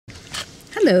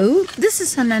Hello, this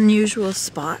is an unusual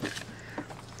spot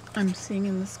I'm seeing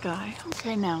in the sky.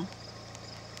 Okay, now,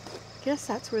 guess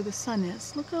that's where the sun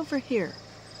is. Look over here.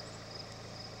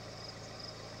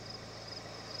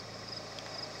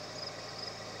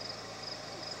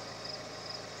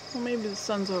 Well, maybe the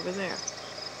sun's over there.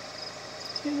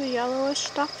 See the yellowish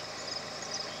stuff?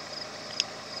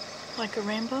 Like a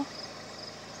rainbow?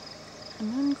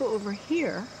 And then go over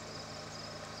here.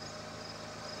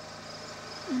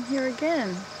 And here again,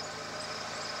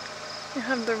 you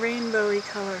have the rainbowy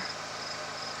color.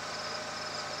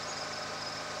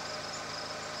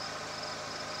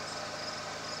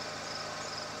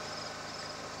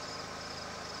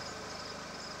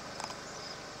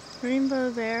 Rainbow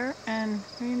there and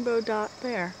rainbow dot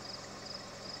there.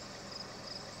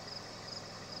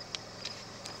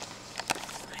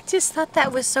 I just thought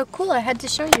that was so cool, I had to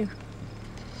show you.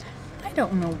 I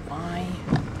don't know why.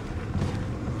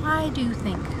 I do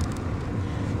think.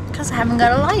 Because I haven't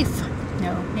got a life.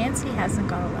 No, Nancy hasn't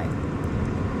got a life.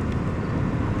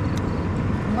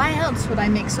 Why else would I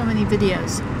make so many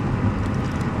videos?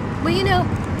 Well, you know,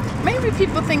 maybe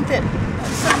people think that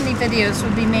so many videos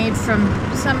would be made from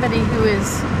somebody who is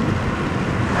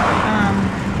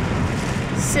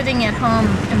sitting at home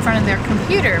in front of their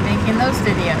computer making those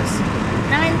videos.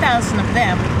 9,000 of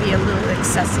them would be a little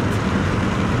excessive.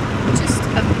 Just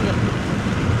a little.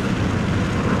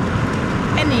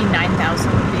 Any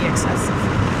 9,000 would be excessive.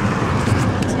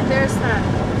 See, there's that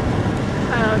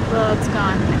cloud. Well, it's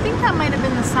gone. I think that might have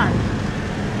been the sun.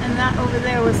 And that over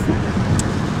there was...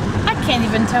 I can't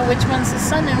even tell which one's the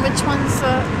sun and which one's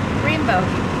the rainbow.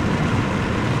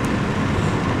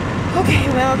 Okay,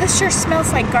 well, this sure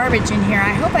smells like garbage in here.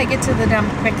 I hope I get to the dump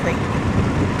quickly.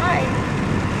 Bye.